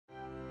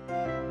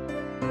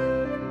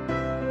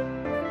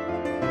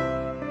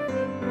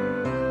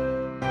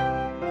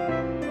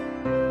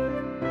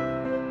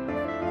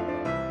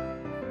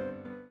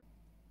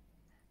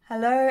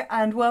Hello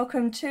and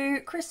welcome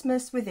to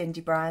Christmas with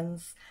Indie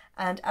Brands,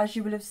 and as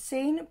you will have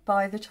seen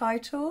by the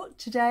title,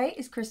 today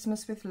is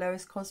Christmas with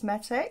Lois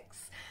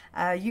Cosmetics,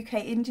 a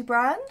UK indie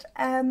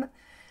brand.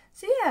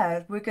 So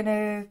yeah,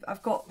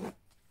 I've got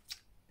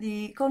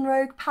the Gone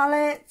Rogue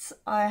palette,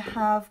 I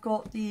have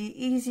got the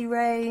Easy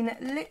Rain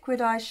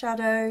liquid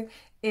eyeshadow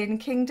in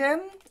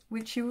Kingdom,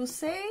 which you will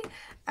see,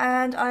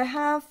 and I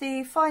have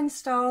the Fine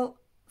Style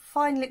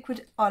Fine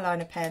Liquid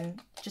Eyeliner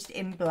pen, just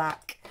in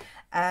black.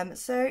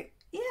 So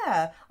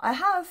yeah, I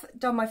have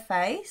done my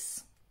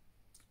face,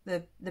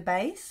 the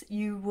base.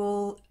 You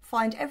will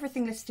find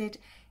everything listed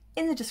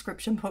in the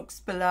description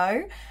box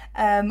below.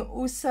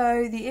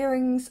 Also the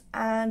earrings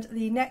and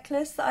the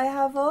necklace that I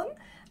have on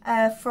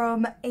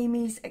from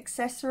Amy's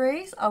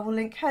Accessories. I will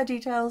link her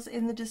details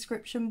in the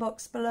description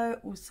box below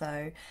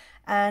also.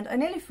 And I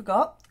nearly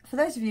forgot, for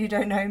those of you who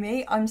don't know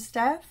me, I'm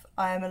Steph.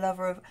 I am a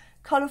lover of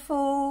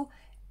colourful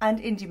and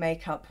indie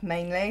makeup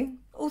mainly.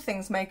 All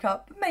things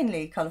makeup,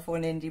 mainly colourful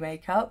and indie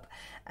makeup.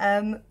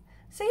 So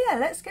yeah,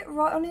 let's get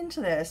right on into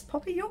this.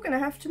 Poppy, you're going to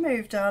have to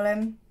move,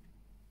 darling.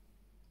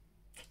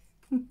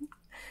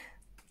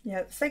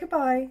 Yeah, say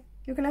goodbye.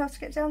 You're going to have to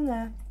get down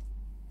there.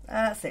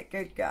 That's it,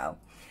 good girl.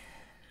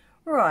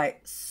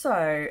 Right,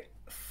 so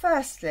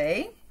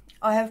firstly,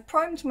 I have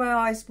primed my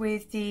eyes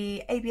with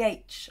the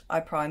ABH Eye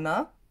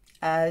Primer.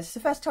 It's the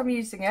first time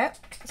using it,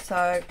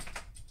 so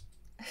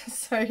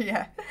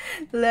yeah,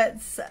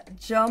 let's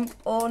jump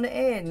on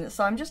in.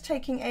 So I'm just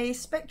taking a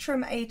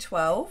Spectrum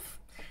A12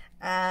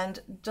 and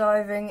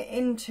diving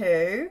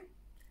into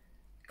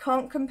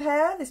Can't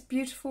Compare, this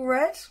beautiful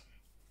red.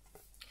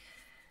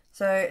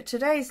 So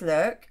today's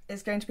look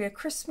is going to be a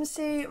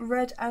Christmassy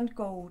red and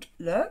gold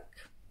look.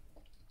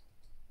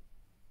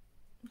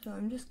 So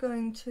I'm just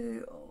going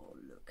to, oh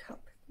look how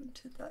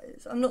pigmented that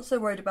is. I'm not so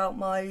worried about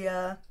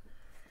my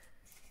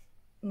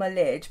my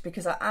lid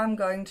because I am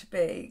going to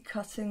be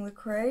cutting the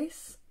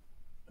crease.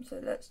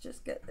 So let's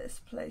just get this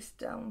placed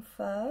down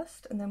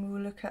first and then we will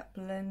look at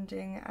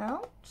blending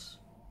out.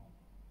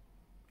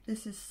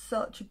 This is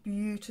such a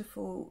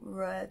beautiful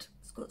red.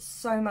 It's got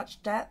so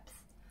much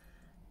depth.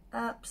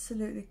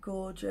 Absolutely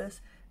gorgeous.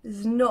 This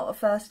is not a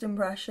first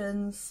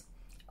impressions.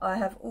 I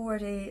have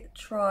already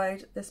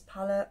tried this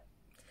palette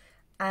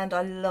and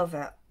I love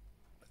it.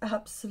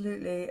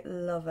 Absolutely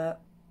love it.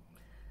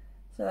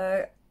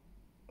 So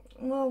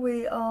while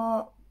we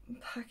are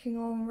packing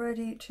on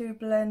ready to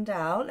blend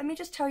out, let me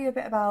just tell you a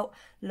bit about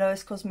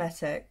Lois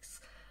Cosmetics.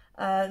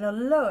 Now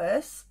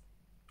Lois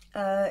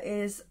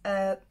is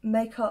a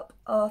makeup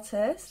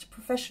artist,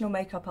 professional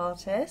makeup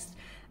artist.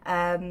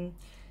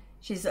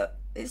 It's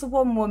a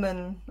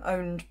one-woman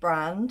owned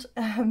brand,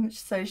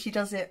 so she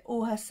does it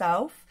all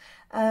herself.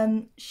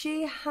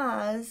 She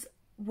has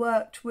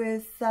worked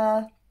with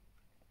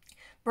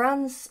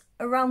brands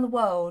around the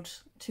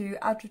world to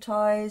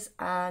advertise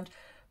and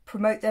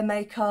promote their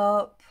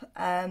makeup.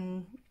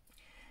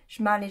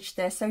 She managed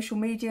their social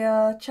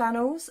media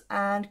channels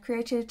and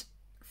created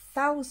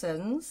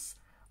thousands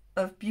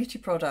of beauty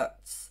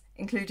products,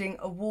 including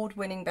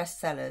award-winning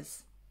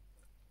bestsellers.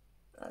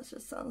 That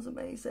just sounds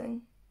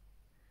amazing.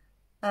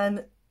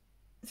 And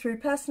through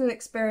personal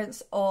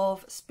experience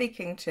of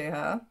speaking to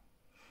her,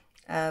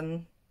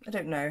 I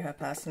don't know her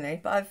personally,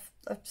 but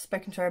I've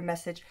spoken to her in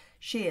message.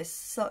 She is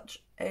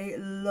such a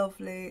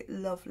lovely,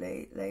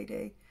 lovely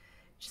lady.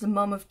 She's a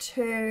mum of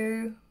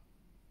 2.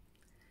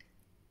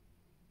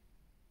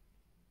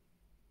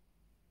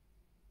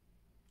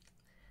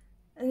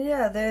 And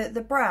yeah,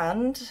 the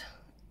brand,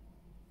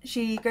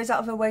 she goes out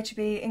of her way to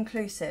be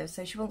inclusive,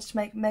 so she wants to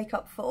make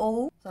makeup for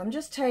all. So I'm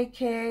just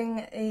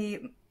taking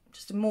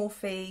just a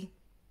Morphe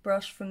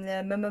brush from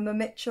the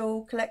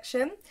Mitchell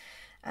collection,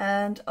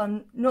 and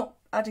I'm not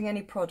adding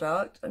any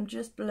product, I'm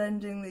just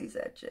blending these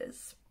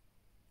edges.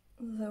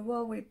 So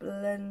while we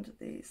blend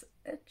these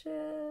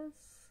edges,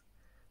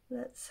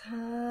 let's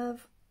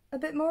have a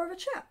bit more of a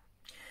chat.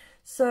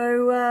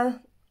 So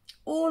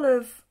all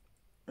of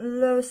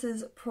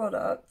Lois's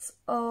products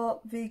are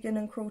vegan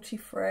and cruelty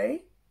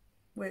free,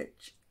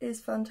 which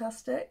is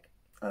fantastic.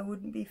 I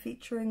wouldn't be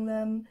featuring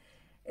them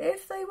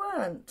if they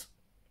weren't.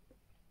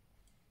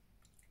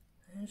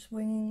 I'm just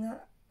winging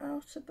that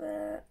out a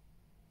bit.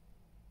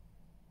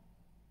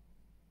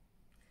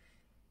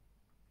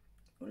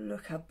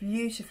 Look how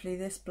beautifully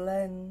this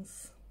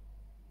blends.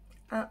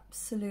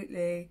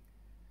 Absolutely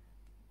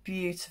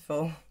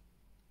beautiful.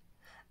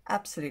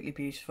 Absolutely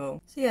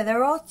beautiful. So yeah,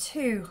 there are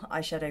 2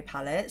 eyeshadow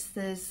palettes.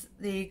 There's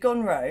the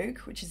Gone Rogue,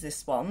 which is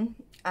this one,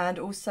 and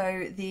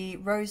also the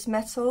Rose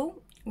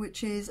Metal,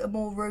 which is a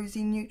more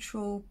rosy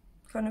neutral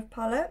kind of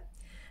palette.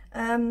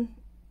 Now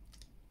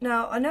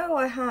I know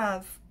I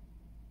have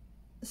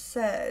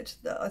said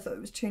that I thought it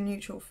was too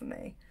neutral for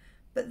me,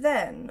 but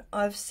then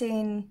I've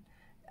seen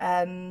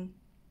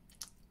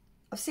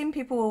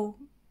people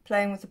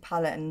playing with the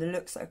palette and the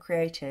looks that are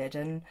created,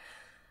 and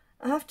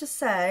I have to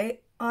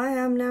say I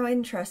am now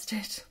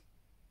interested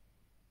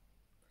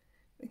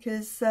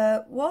because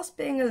whilst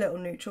being a little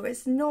neutral,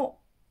 it's not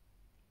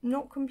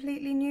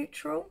completely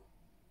neutral.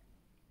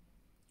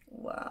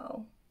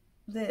 Wow.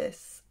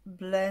 this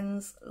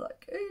blends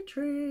like a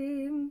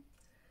dream.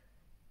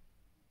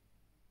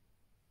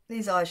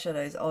 These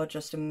eyeshadows are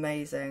just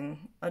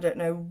amazing. I don't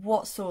know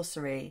what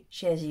sorcery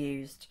she has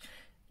used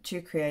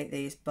to create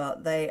these,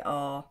 but they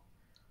are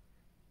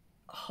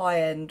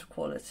high-end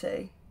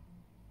quality.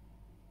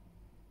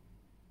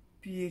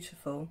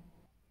 Beautiful.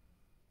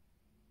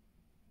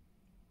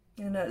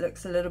 I know it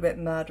looks a little bit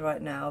mad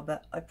right now,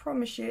 but I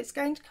promise you it's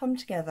going to come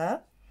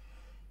together.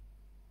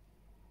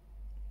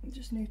 I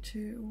just need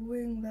to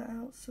wing that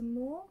out some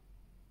more.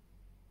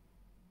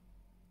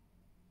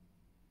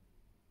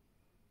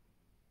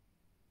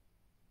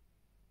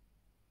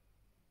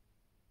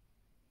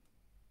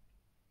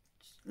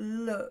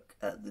 Look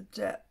at the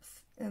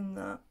depth in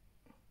that.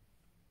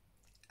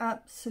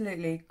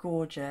 Absolutely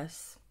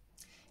gorgeous.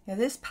 Yeah,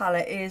 this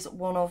palette is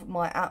one of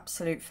my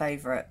absolute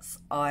favourites.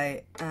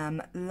 I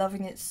am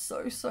loving it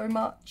so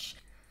much.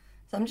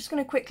 So I'm just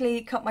going to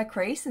quickly cut my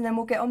crease and then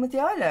we'll get on with the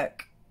eye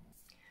look.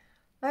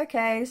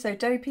 Okay, so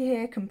Dopey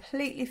here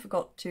completely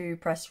forgot to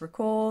press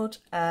record,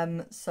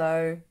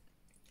 so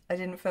I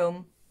didn't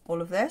film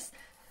all of this.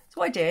 So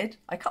what I did,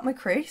 I cut my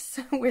crease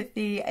with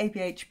the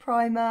ABH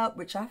primer,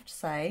 which I have to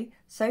say,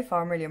 so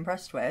far I'm really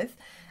impressed with.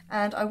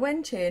 And I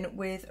went in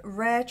with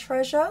Rare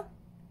Treasure,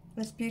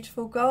 this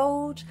beautiful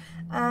gold,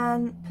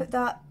 and put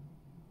that,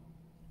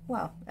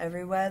 well,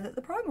 everywhere that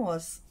the primer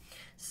was.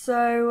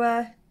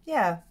 So,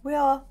 yeah, we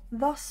are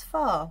thus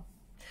far.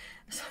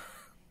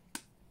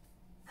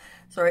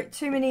 Sorry,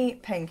 too many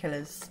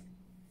painkillers.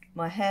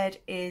 My head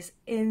is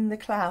in the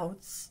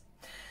clouds.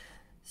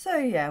 So,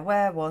 yeah,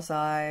 where was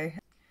I?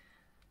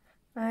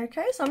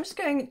 Okay, so I'm just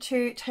going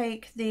to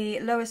take the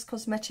Lois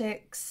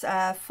Cosmetics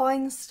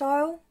Fine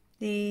Style,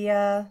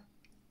 the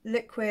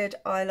liquid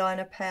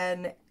eyeliner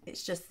pen.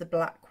 It's just the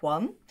black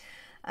one.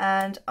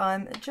 And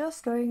I'm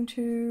just going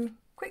to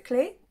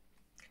quickly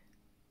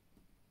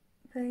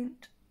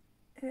paint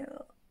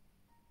here.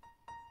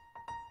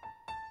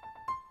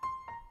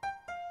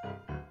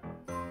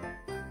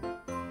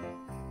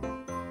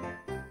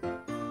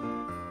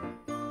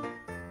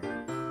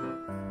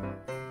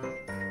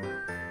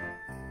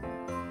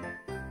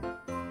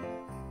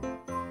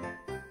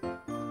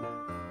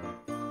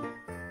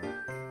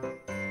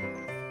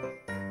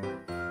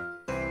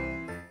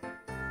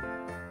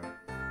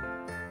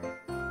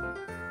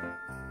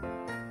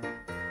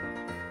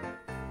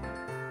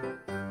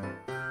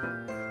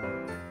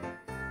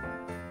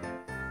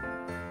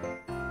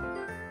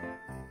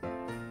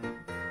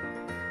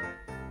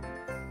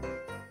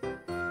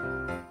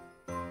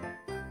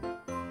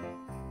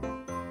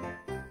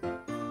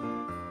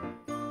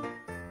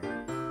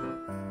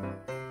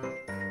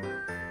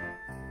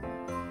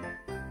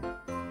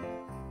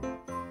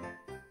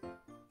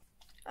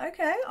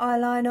 Okay,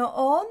 eyeliner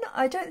on.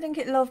 I don't think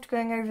it loved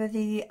going over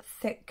the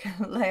thick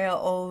layer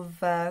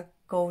of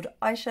gold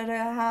eyeshadow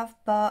I have,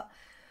 but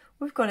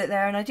we've got it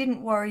there, and I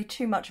didn't worry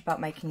too much about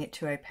making it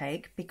too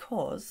opaque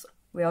because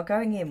we are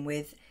going in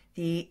with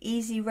the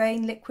Easy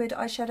Rain liquid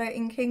eyeshadow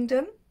in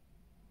Kingdom,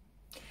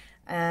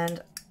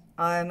 and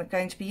I'm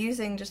going to be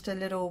using just a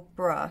little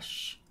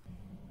brush.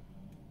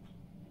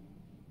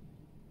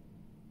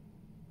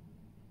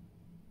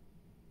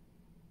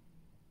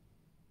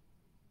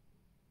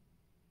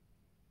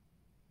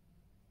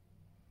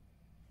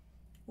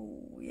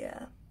 Oh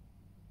yeah,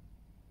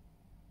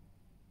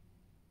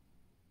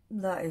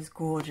 that is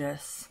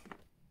gorgeous.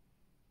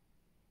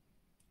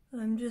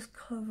 I'm just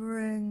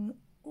covering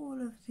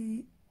all of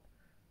the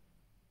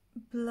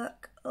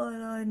black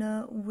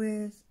eyeliner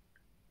with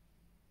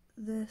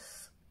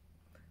this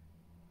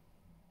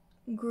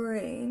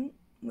green,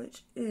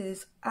 which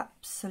is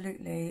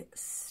absolutely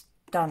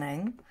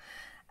stunning.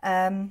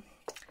 So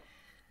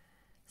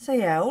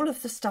yeah, all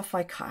of the stuff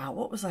I cut out,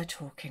 what was I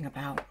talking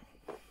about?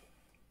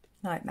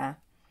 Nightmare.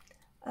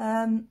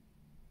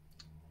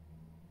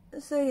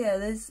 So yeah,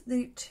 there's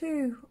the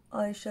two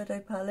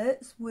eyeshadow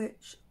palettes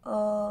which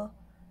are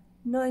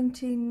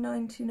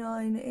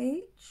 £19.99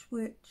 each,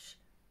 which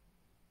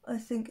I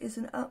think is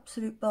an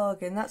absolute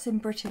bargain. That's in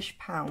British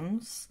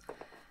pounds.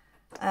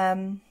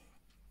 And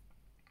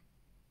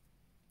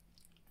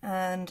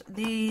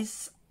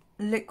these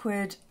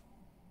liquid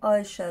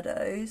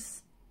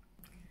eyeshadows,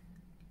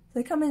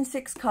 they come in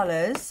 6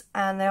 colours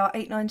and they are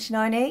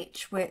 £8.99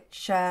 each,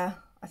 which I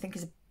think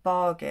is a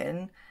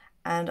bargain,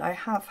 and I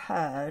have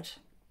heard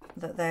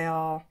that they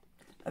are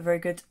a very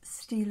good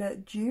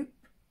Stila dupe.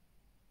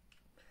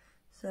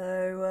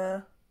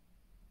 So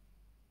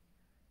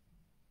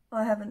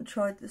I haven't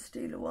tried the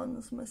Stila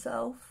ones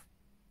myself,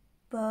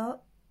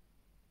 but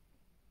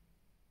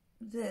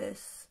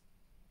this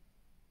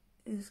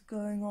is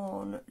going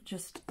on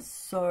just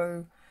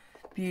so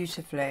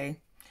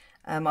beautifully.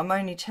 I'm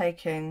only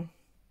taking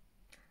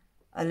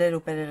a little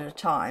bit at a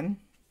time.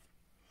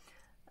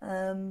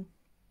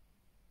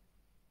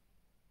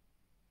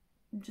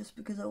 Just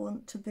because I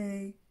want to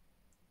be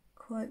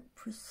quite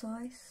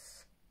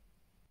precise.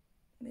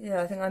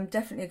 Yeah, I think I'm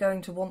definitely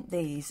going to want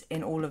these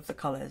in all of the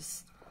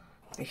colours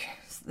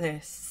because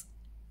this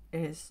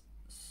is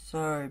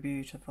so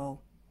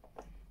beautiful.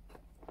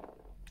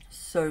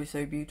 So,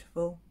 so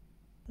beautiful.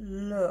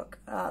 Look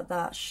at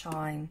that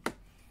shine.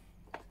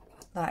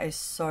 That is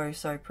so,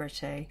 so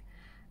pretty.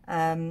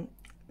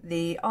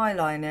 The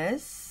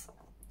eyeliners,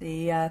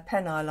 the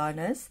pen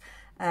eyeliners,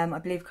 I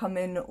believe come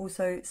in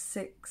also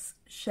 6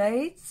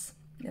 shades.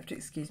 You have to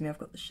excuse me, I've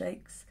got the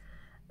shakes.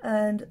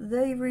 And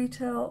they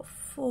retail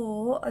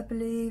for, I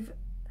believe,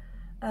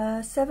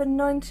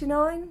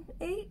 $7.99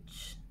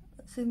 each.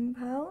 That's in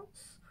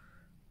pounds,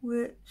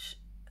 which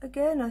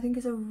again I think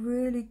is a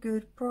really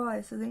good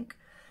price. I think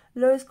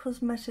Lois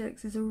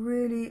Cosmetics is a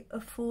really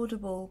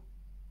affordable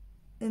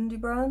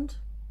indie brand,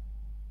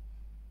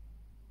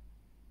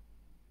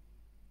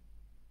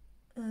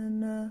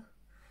 and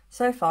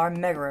so far I'm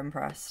mega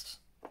impressed.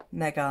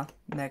 Mega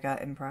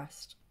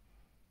impressed.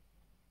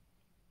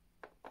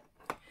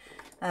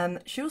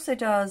 She also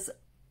does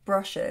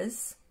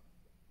brushes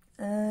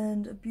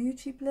and a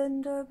beauty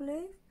blender, I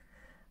believe.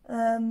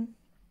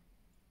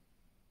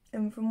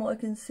 And from what I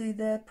can see,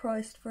 they're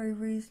priced very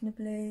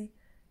reasonably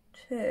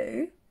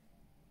too.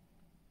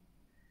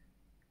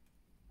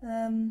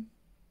 And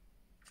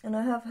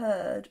I have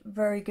heard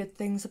very good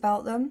things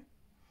about them.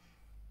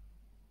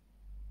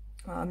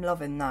 I'm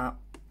loving that.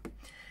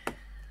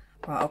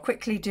 Right, I'll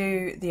quickly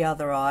do the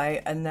other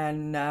eye and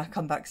then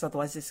come back, because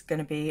otherwise it's going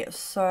to be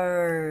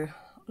so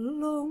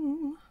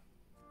long.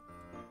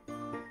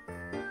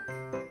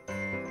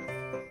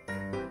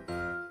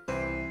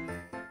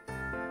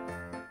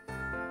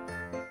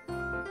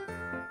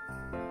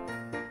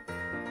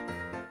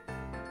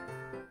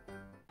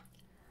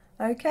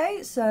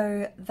 Okay,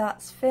 so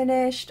that's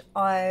finished.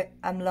 I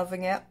am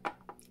loving it.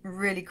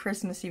 Really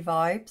Christmassy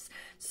vibes.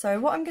 So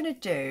what I'm going to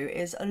do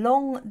is,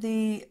 along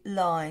the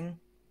line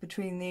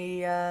between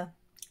the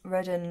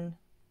red and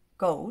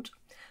gold,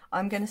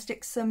 I'm going to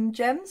stick some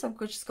gems. I've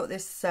just got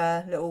this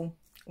little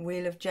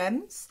wheel of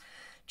gems,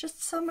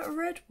 just some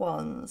red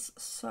ones.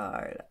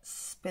 So let's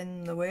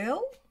spin the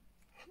wheel.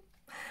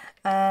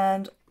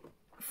 And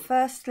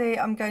firstly,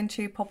 I'm going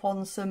to pop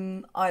on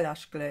some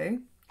eyelash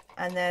glue.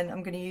 And then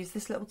I'm going to use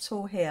this little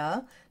tool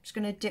here. I'm just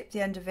going to dip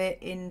the end of it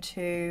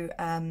into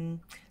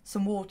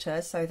some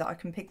water so that I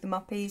can pick them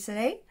up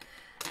easily.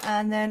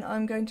 And then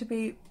I'm going to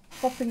be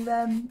popping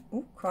them,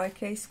 oh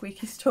crikey,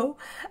 squeaky stool.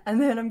 And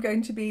then I'm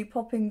going to be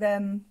popping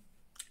them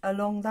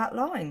along that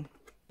line.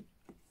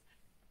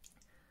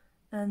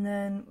 And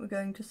then we're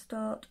going to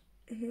start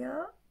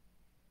here.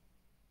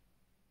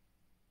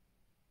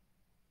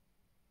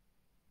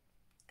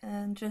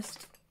 And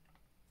just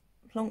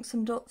plonk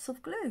some dots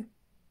of glue.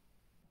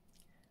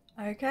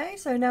 Okay,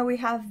 so now we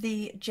have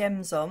the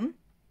gems on.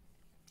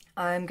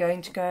 I'm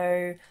going to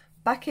go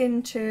back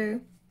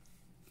into,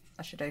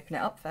 I should open it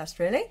up first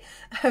really,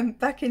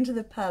 back into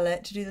the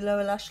palette to do the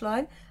lower lash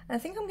line. And I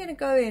think I'm going to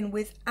go in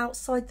with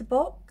Outside the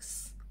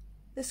Box,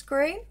 this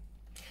green.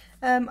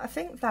 I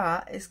think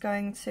that is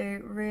going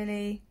to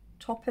really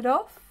top it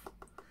off.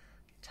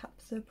 Tap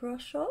the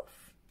brush off.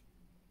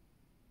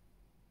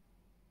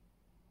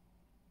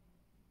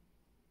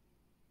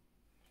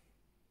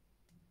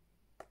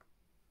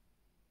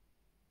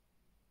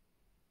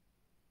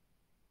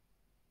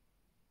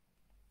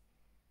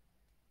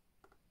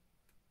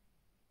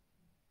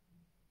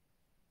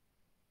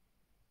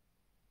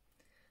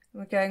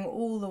 We're going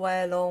all the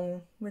way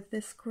along with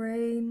this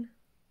green.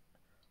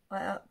 I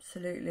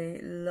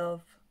absolutely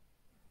love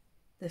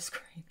this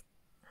green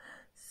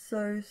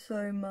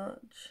so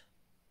much.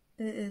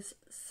 It is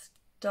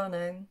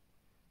stunning.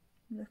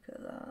 Look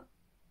at that.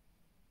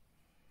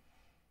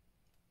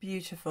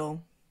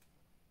 Beautiful.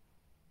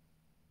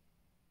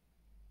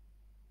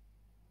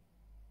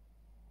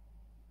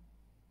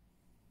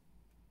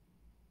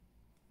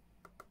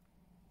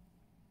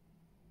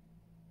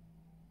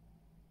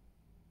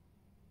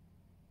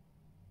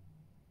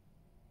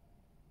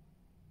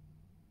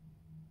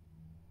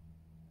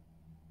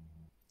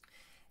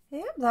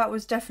 Yep, that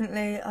was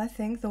definitely, I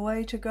think, the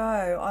way to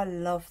go. I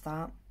love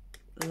that.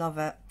 Love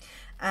it.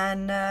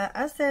 And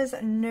as there's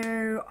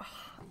no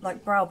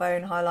like brow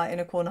bone highlight,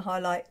 inner corner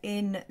highlight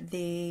in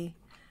the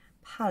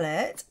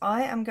palette,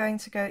 I am going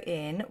to go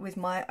in with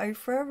my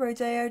OFRA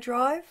Rodeo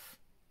Drive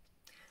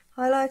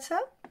highlighter.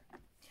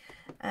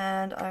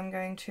 And I'm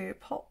going to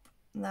pop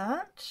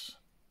that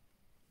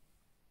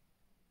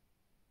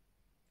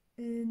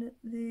in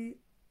the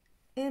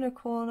inner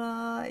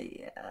corner.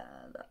 Yeah,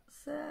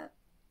 that's it.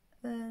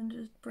 And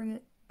just bring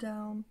it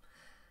down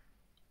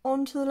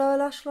onto the lower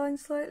lash line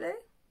slightly.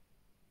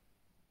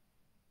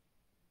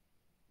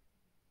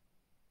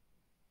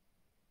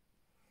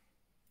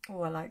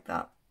 Oh, I like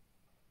that.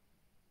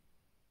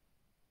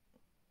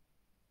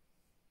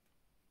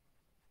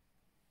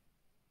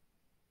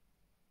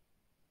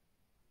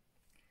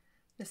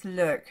 This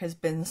look has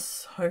been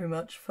so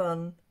much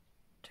fun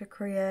to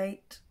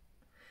create.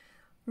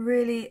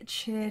 Really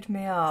cheered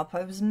me up.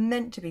 I was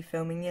meant to be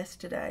filming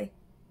yesterday.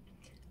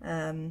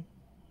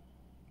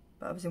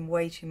 But I was in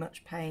way too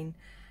much pain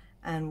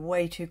and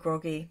way too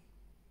groggy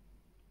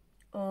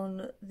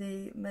on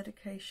the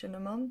medication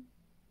I'm on.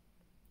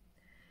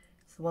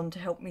 It's the one to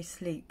help me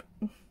sleep.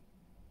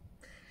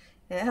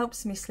 It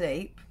helps me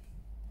sleep,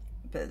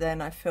 but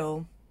then I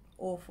feel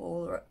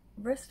awful the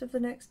rest of the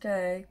next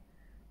day.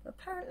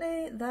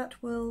 Apparently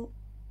that will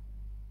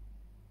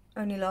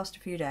only last a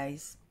few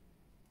days.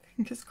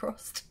 Fingers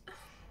crossed.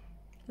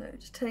 So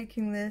just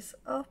taking this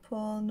up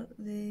on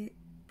the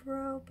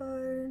brow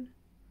bone.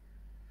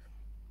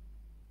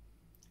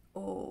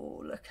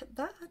 Oh, look at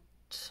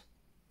that.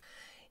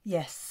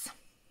 Yes,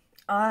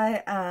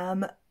 I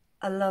am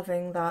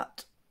loving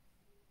that.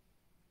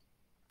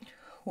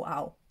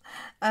 Wow.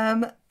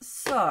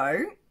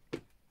 So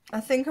I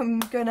think I'm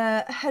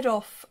gonna head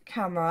off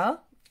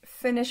camera,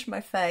 finish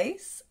my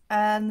face,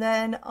 and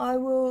then I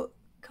will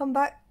come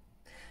back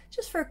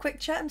just for a quick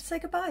chat and say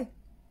goodbye.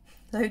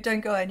 So don't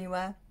go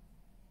anywhere.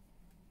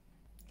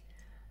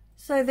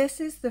 So this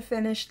is the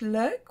finished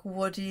look.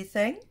 What do you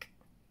think?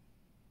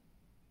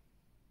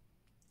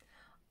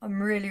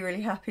 I'm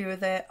really happy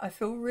with it. I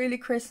feel really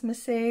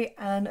Christmassy,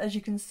 and as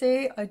you can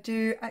see, I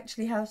do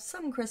actually have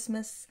some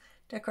Christmas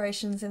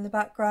decorations in the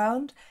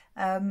background.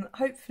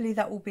 Hopefully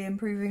that will be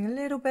improving a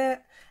little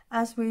bit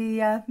as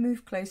we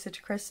move closer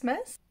to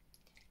Christmas.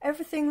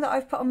 Everything that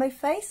I've put on my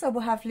face I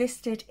will have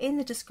listed in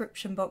the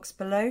description box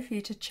below for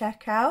you to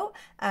check out,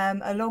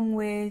 along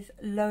with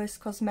Lois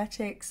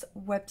Cosmetics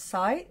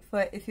website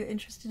for if you're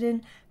interested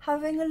in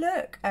having a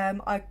look.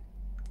 I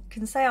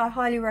can say I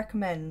highly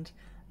recommend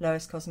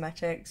Lois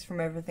Cosmetics from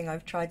everything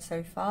I've tried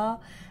so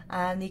far,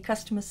 and the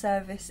customer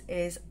service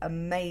is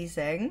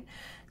amazing.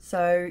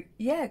 So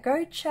yeah,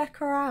 go check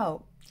her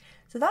out.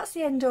 So that's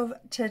the end of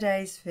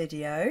today's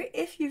video.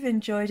 If you've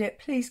enjoyed it,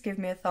 please give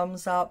me a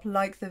thumbs up,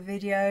 like the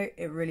video,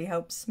 it really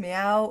helps me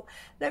out.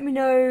 Let me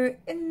know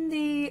in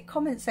the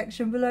comment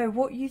section below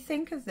what you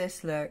think of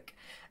this look.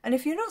 And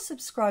if you're not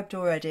subscribed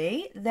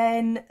already,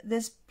 then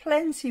there's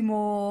plenty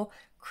more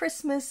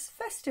Christmas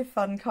festive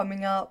fun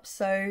coming up,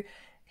 so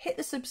hit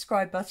the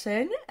subscribe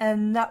button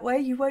and that way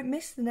you won't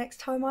miss the next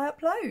time I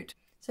upload.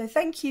 So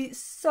thank you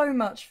so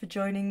much for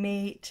joining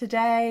me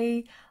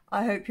today.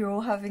 I hope you're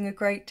all having a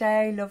great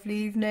day, lovely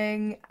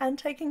evening, and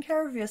taking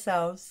care of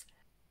yourselves.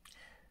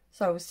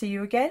 So I will see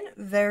you again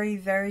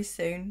very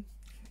soon.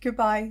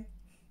 Goodbye.